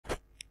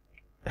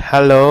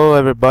Hello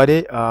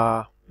everybody,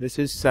 this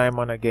is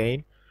Simon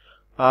again.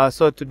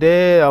 So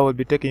today I will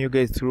be taking you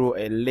guys through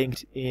a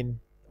LinkedIn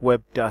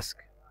web task.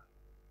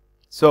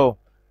 So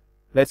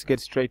let's get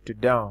straight to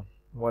down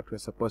what we're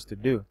supposed to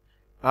do.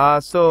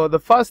 So the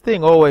first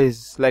thing,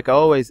 always, like I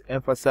always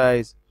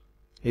emphasize,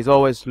 is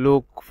always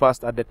look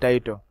first at the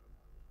title.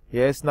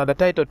 Yes, now the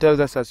title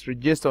tells us as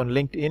register on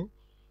LinkedIn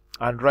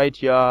and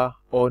write your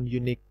own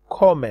unique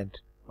comment.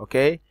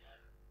 Okay,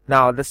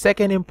 now the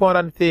second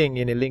important thing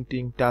in a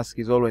LinkedIn task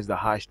is always the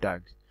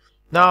hashtags.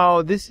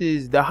 Now this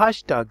is the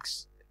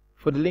hashtags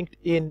for the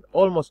LinkedIn,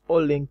 almost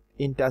all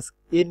LinkedIn tasks.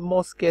 In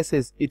most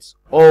cases it's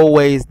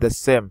always the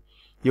same.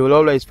 You will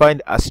always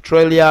find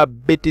Australia,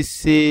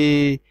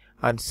 BTC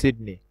and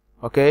Sydney.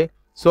 Okay,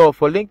 so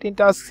for LinkedIn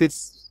tasks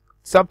it's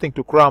something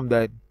to cram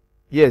that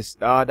yes,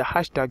 the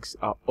hashtags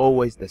are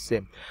always the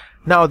same.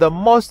 Now the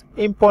most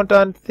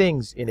important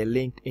things in a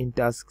LinkedIn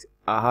task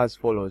are as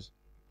follows.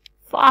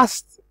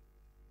 First,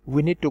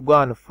 we need to go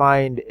and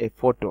find a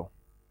photo.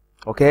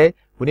 Okay,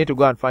 we need to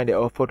go and find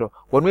a photo.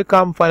 When we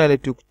come finally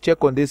to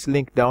check on this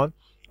link down,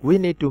 we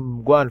need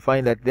to go and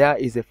find that there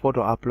is a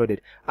photo uploaded,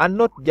 and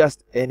not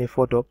just any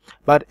photo,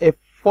 but a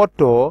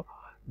photo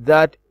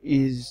that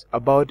is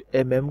about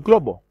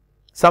Global,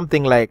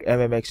 something like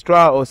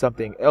Extra or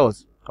something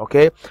else.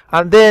 Okay,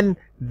 and then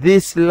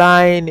this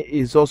line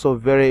is also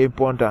very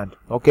important.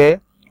 Okay,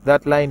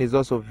 that line is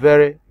also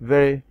very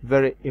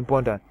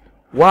important.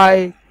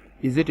 Why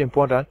is it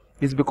important?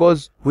 Is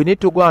because we need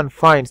to go and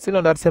find, still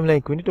on that same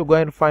link, we need to go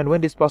and find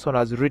when this person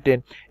has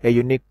written a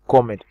unique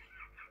comment.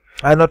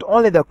 And not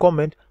only the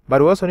comment,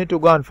 but we also need to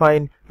go and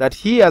find that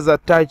he has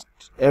attached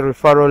a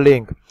referral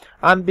link.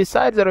 And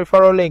besides the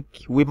referral link,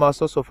 we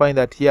must also find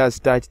that he has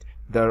attached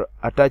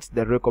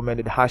the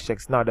recommended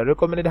hashtags. Now the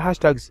recommended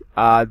hashtags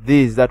are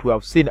these that we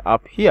have seen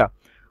up here.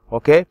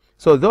 Okay,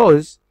 so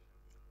those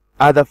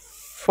are the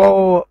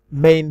four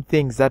main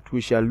things that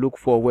we shall look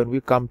for when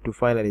we come to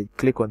finally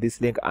click on this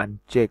link and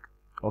check.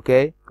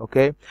 Okay,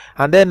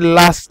 and then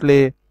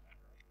lastly,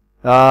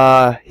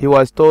 he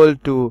was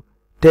told to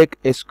take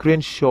a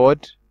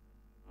screenshot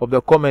of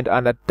the comment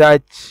and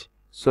attach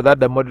so that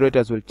the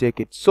moderators will check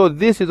it. So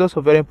this is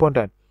also very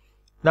important.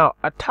 Now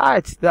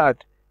attach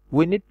that,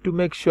 we need to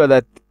make sure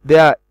that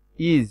there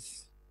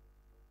is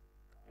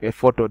a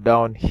photo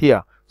down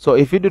here. So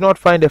if you do not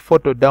find a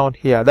photo down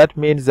here, that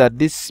means that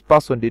this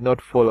person did not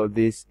follow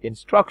this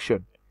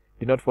instruction.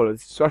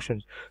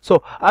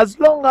 So as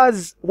long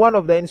as one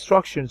of the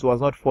instructions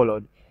was not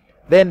followed,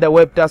 then the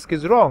web task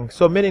is wrong,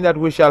 so meaning that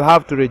we shall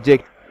have to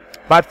reject.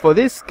 But for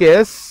this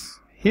case,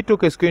 he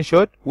took a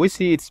screenshot, we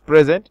see it's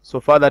present, so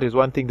far that is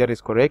one thing that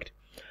is correct.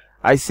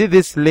 I see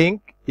this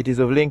link, it is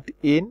of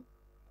LinkedIn,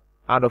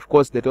 and of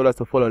course they told us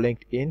to follow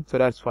LinkedIn, so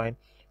that's fine.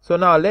 So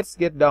now let's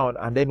get down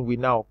and then we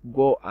now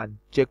go and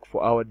check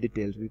for our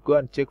details. We go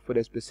and check for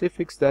the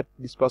specifics that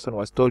this person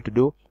was told to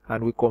do,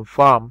 and we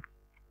confirm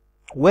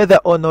whether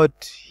or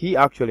not he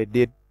actually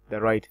did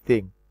the right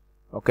thing.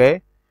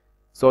 Okay,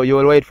 so you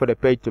will wait for the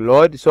page to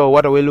load. So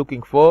what are we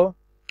looking for?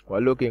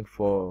 We're looking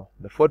for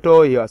the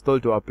photo he was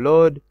told to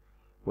upload.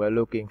 We're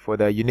looking for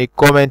the unique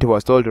comment he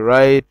was told to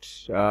write.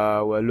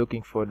 We're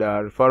looking for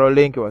the referral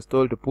link he was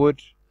told to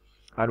put,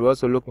 and we're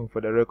also looking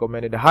for the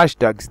recommended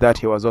hashtags that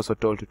he was also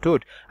told to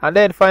put. And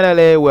then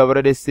finally, we have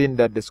already seen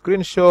that the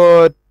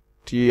screenshot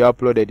he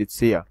uploaded, it's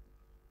here.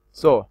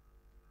 So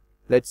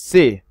let's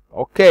see.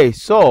 Okay,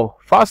 so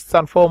first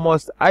and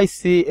foremost, I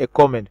see a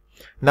comment.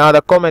 Now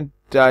the comment,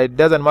 it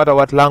doesn't matter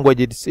what language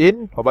it's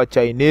in, about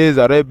Chinese,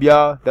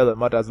 Arabia, doesn't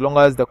matter, as long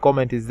as the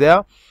comment is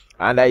there.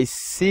 And I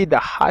see the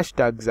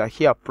hashtags are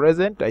here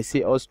present. I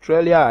see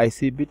Australia, I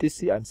see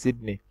BTC and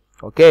Sydney.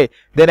 Okay,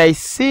 then I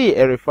see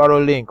a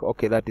referral link.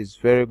 Okay, that is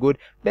very good.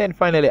 Then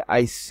finally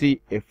I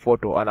see a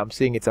photo, and I'm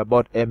seeing it's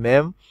about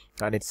and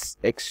it's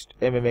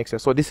Extra.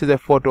 So this is a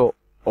photo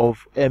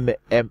of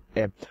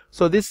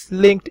So this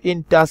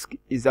LinkedIn task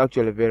is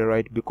actually very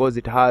right, because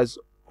it has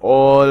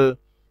all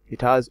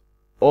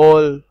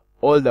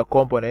the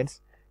components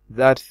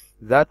that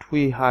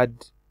we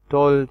had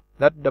told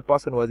that the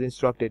person was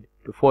instructed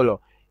to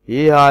follow.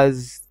 He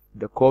has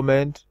the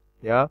comment,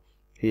 yeah,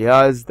 he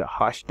has the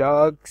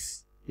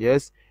hashtags,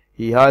 yes,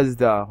 he has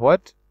the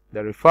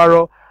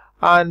referral,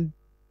 and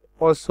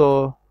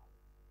also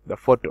the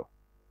photo.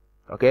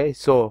 Okay,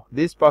 so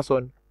this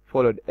person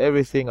followed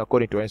everything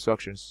according to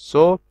instructions.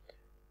 So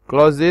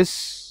close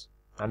this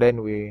and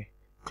then we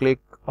click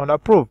on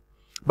approve.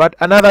 But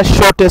another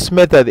shortest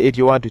method if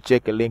you want to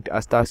check a linked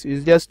as task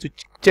is just to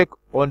check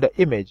on the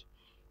image.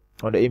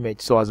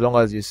 So as long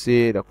as you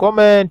see the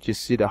comment, you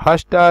see the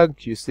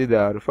hashtag, you see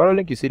the referral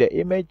link, you see the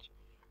image,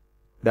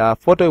 the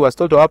photo you was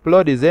told to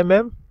upload is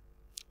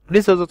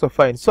this is also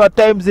fine. So at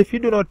times if you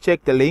do not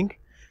check the link,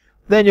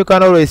 then you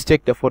can always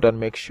check the photo and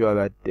make sure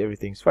that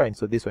everything's fine.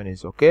 So this one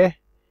is okay.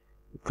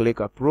 You click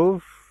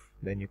approve,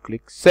 then you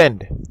click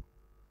send.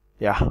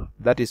 Yeah,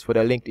 that is for the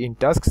LinkedIn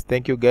tasks.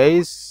 Thank you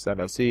guys,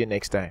 and I'll see you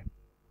next time.